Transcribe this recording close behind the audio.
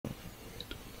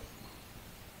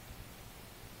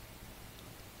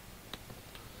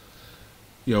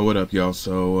Yo, what up, y'all?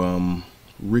 So,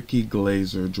 Ricky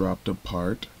Glaser dropped a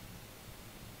part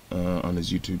on his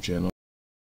YouTube channel,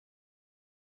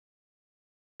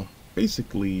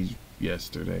 basically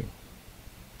yesterday.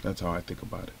 That's how I think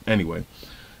about it. Anyway,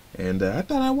 and I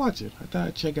thought I'd watch it. I thought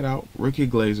I'd check it out. Ricky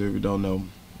Glaser, if you don't know,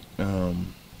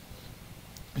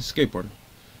 he's a skateboarder.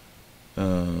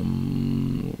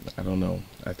 I don't know.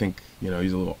 I think, he's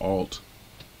a little alt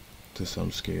to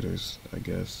some skaters, I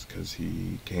guess, because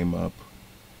he came up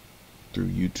through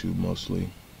YouTube mostly.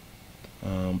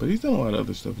 But he's done a lot of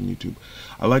other stuff on YouTube.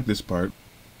 I like this part.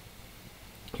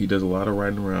 He does a lot of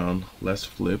riding around, less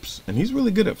flips, and he's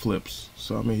really good at flips.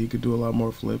 So, I mean, he could do a lot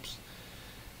more flips.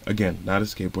 Again, not a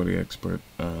skateboarding expert.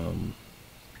 I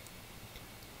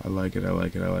like it, I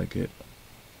like it, I like it.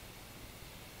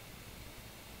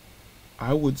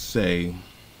 I would say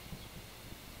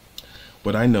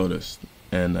what I noticed,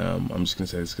 and I'm just going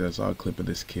to say this because I saw a clip of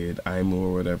this kid, Aimu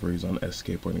or whatever, he's on S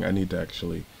Skateboarding. I need to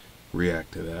actually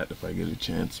react to that if I get a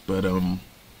chance. But Aimu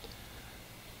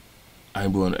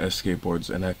on S Skateboards,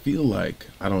 and I feel like,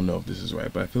 I don't know if this is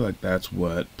right, but I feel like that's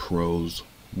what pros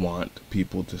want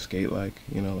people to skate like.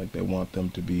 Like they want them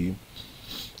to be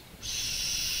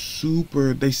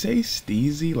super, they say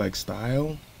steezy, like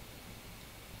style,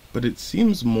 but it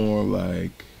seems more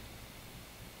like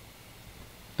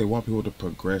they want people to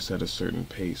progress at a certain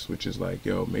pace, which is like,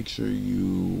 yo, make sure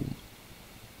you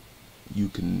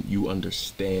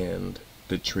understand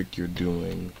the trick you're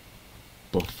doing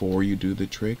before you do the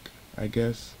trick, I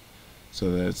guess,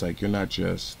 so that it's like you're not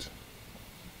just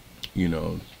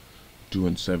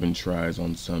doing 7 tries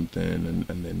on something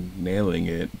and then nailing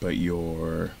it, but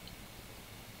you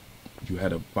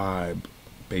had a vibe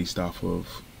based off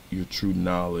of your true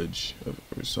knowledge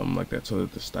or something like that, so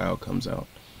that the style comes out.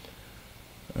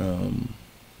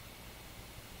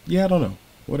 Yeah, I don't know,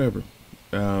 whatever.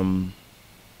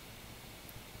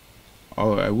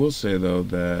 I will say though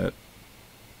that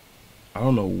I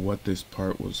don't know what this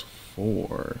part was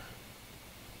for,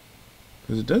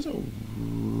 because it doesn't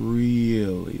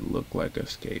really look like a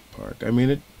skate park. I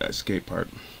mean, a skate park.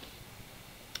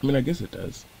 I mean, I guess it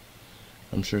does.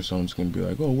 I'm sure someone's gonna be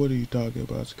like, "Oh, what are you talking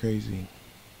about? It's crazy."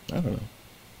 I don't know.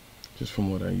 Just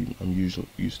from what I'm usually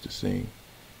used to seeing.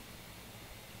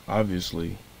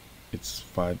 Obviously, it's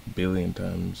 5 billion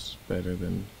times better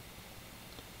than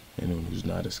anyone who's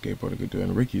not a skateboarder could do.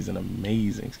 And Ricky's an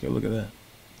amazing skater. Look at that.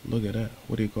 Look at that.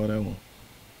 What do you call that one?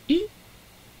 E.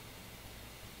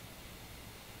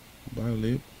 Bar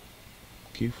lip.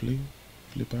 Kick flip.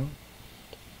 Flip out.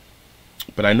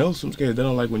 But I know some skaters, they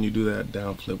don't like when you do that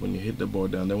down flip. When you hit the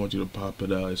board down, they want you to pop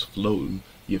it out. It's floating.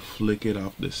 You flick it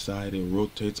off the side. It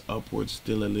rotates upwards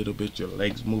still a little bit. Your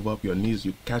legs move up. Your knees.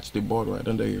 You catch the board right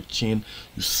under your chin.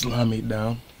 You slam it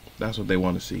down. That's what they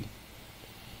want to see.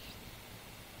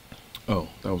 Oh,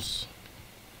 that was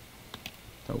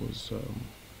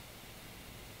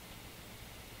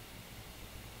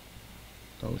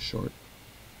short.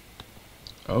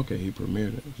 Okay, he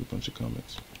premiered it. There's a bunch of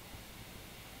comments.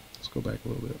 Let's go back a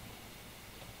little bit.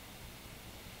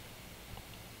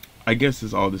 I guess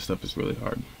all this stuff is really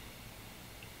hard.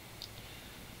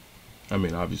 I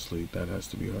mean, obviously that has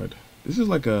to be hard. This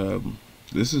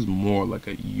is more like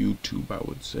a YouTube, I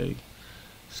would say,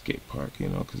 skate park,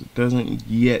 because it doesn't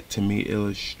yet to me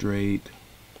illustrate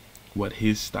what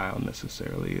his style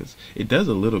necessarily is. It does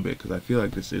a little bit, because I feel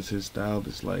like this is his style.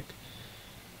 This like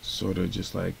sort of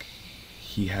just like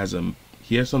he has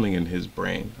something in his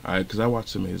brain. Because I watched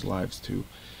some of his lives too,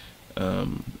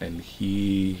 and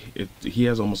he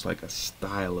has almost like a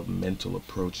style of mental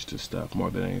approach to stuff more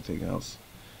than anything else.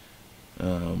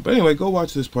 But anyway, go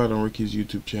watch this part on Ricky's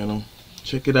YouTube channel.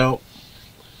 Check it out.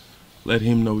 Let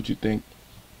him know what you think,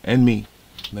 and me.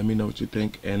 Let me know what you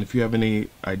think. And if you have any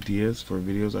ideas for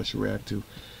videos I should react to,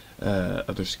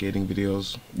 other skating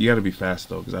videos, you got to be fast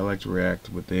though, because I like to react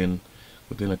within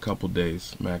a couple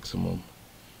days maximum.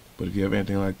 But if you have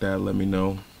anything like that, let me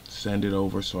know. Send it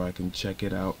over so I can check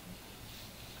it out.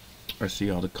 I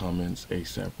see all the comments.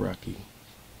 ASAP Rocky.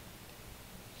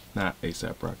 Not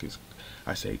ASAP Rocky.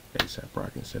 I say ASAP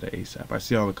Rocky instead of ASAP. I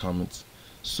see all the comments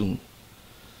soon.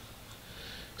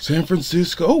 San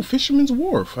Francisco. Oh, Fisherman's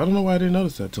Wharf. I don't know why I didn't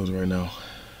notice that till right now.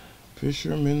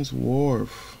 Fisherman's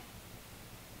Wharf.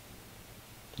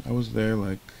 I was there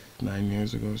like 9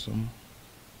 years ago or something.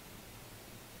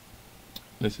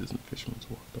 This isn't Fisherman's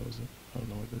Wharf, though, is it? I don't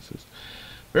know what this is.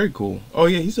 Very cool. Oh,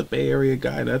 yeah, he's a Bay Area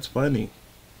guy. That's funny.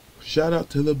 Shout out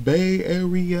to the Bay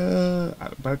Area.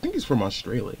 But I think he's from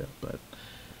Australia. But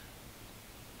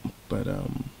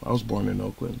I was born in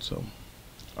Oakland, so.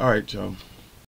 All right, y'all.